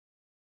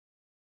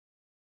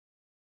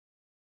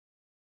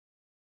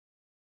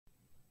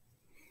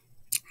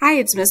Hi,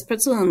 it's Miss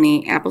Pretzel in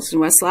the Appleton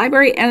West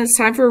Library, and it's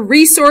time for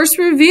resource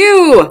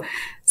review.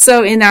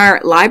 So in our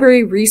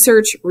library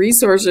research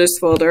resources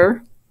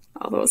folder,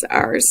 all those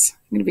R's,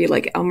 I'm going to be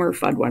like Elmer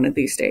Fudd one of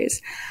these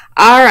days.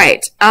 All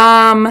right.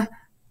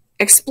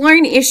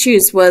 Exploring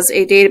Issues was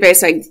a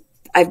database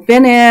I've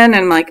been in, and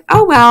I'm like,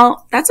 oh,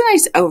 well, that's a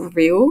nice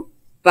overview,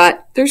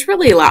 but there's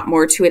really a lot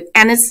more to it,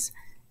 and it's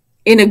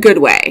in a good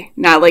way,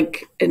 not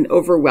like an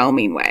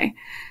overwhelming way.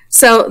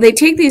 So they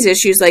take these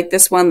issues like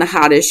this one, the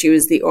hot issue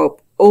is the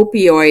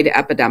opioid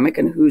epidemic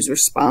and who's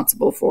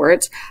responsible for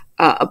it,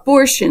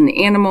 abortion,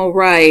 animal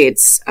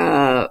rights,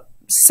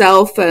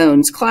 cell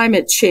phones,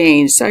 climate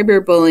change,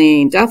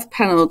 cyberbullying, death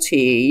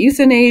penalty,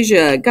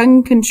 euthanasia,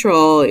 gun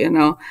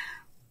control,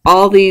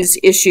 all these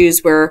issues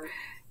where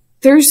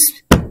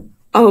there's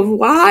a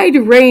wide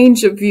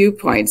range of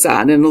viewpoints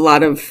on and a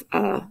lot of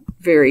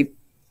very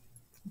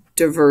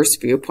diverse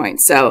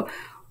viewpoints. So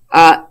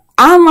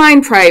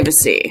online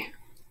privacy.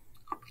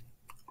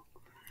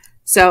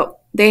 So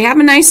they have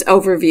a nice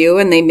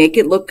overview and they make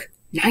it look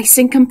nice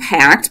and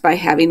compact by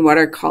having what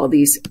are called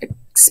these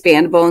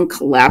expandable and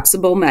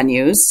collapsible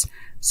menus.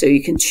 So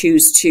you can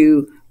choose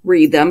to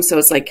read them. So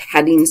it's like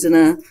headings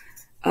in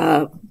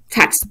a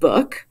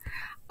textbook.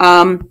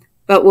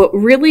 But what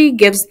really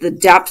gives the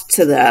depth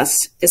to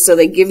this is, so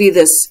they give you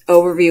this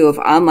overview of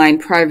online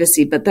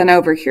privacy, but then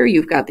over here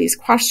you've got these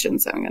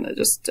questions. I'm going to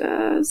just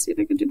see if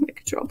I can do my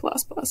Control++.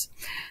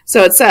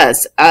 So it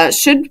says,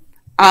 should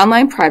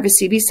online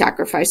privacy be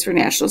sacrificed for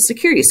national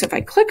security? So if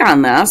I click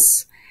on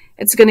this,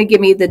 it's going to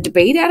give me the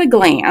debate at a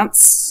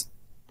glance,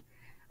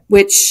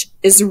 which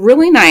is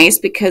really nice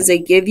because they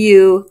give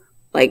you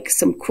like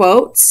some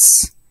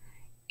quotes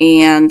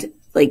and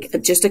like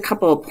just a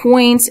couple of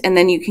points, and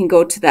then you can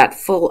go to that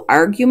full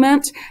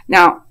argument.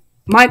 Now,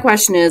 my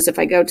question is, if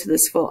I go to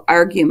this full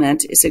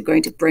argument, is it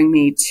going to bring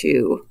me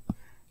to,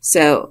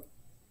 so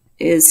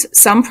is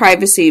some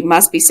privacy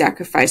must be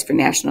sacrificed for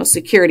national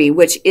security,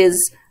 which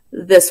is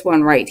this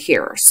one right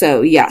here.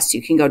 So yes,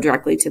 you can go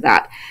directly to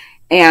that.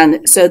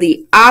 And so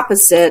the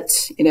opposite,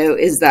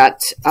 is that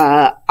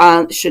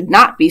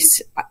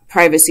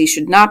privacy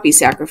should not be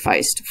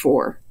sacrificed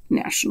for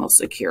national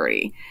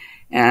security.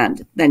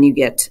 And then you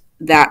get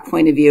that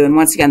point of view. And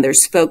once again,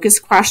 there's focus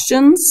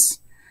questions,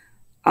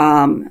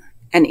 an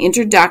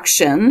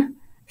introduction,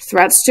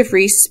 threats to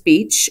free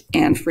speech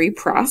and free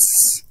press,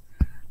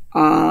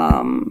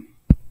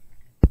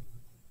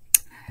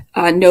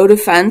 no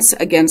defense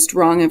against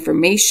wrong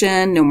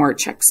information, no more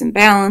checks and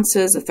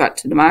balances, a threat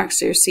to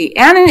democracy,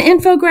 and an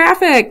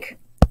infographic.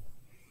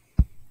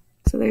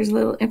 So there's a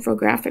little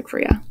infographic for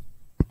you.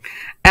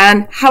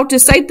 And how to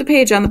cite the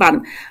page on the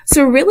bottom.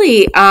 So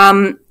really,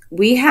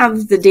 we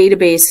have the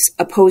database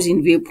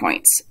opposing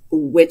viewpoints,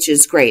 which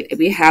is great.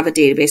 We have a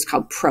database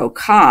called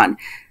Pro-Con.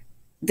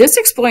 This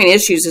Exploring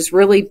Issues is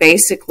really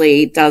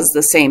basically does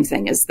the same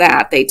thing as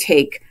that. They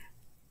take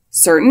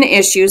certain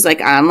issues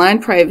like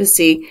online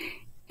privacy,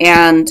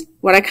 and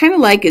what I kind of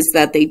like is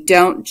that they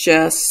don't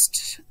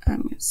just,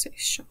 I'm going to say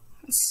show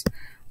us.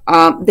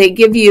 They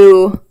give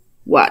you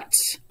what?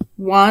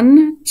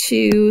 1,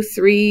 2,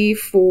 3,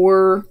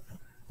 4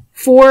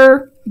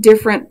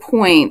 different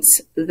points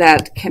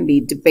that can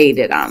be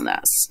debated on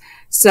this.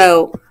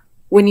 So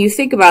when you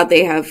think about,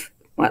 they have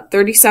what,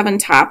 37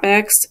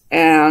 topics,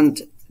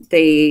 and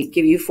they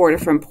give you 4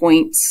 different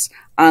points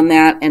on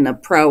that, and a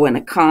pro and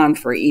a con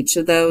for each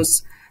of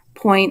those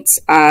points.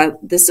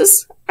 This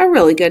is a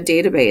really good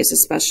database,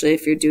 especially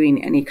if you're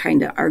doing any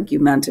kind of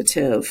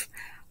argumentative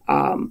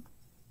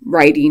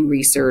writing,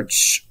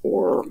 research,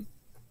 or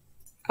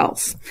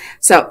else.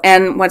 So,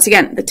 and once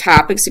again, the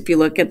topics, if you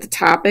look at the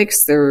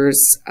topics,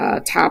 there's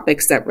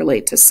topics that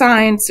relate to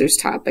science, there's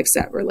topics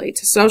that relate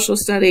to social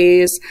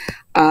studies.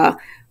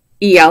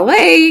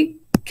 ELA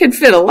can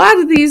fit a lot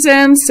of these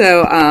in,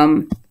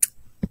 so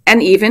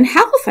and even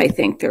health, I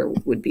think there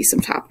would be some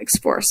topics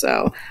for.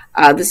 So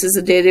this is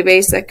a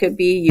database that could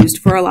be used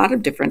for a lot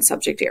of different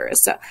subject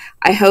areas. So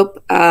I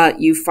hope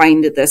you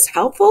find this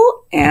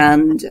helpful,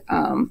 and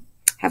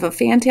have a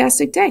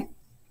fantastic day.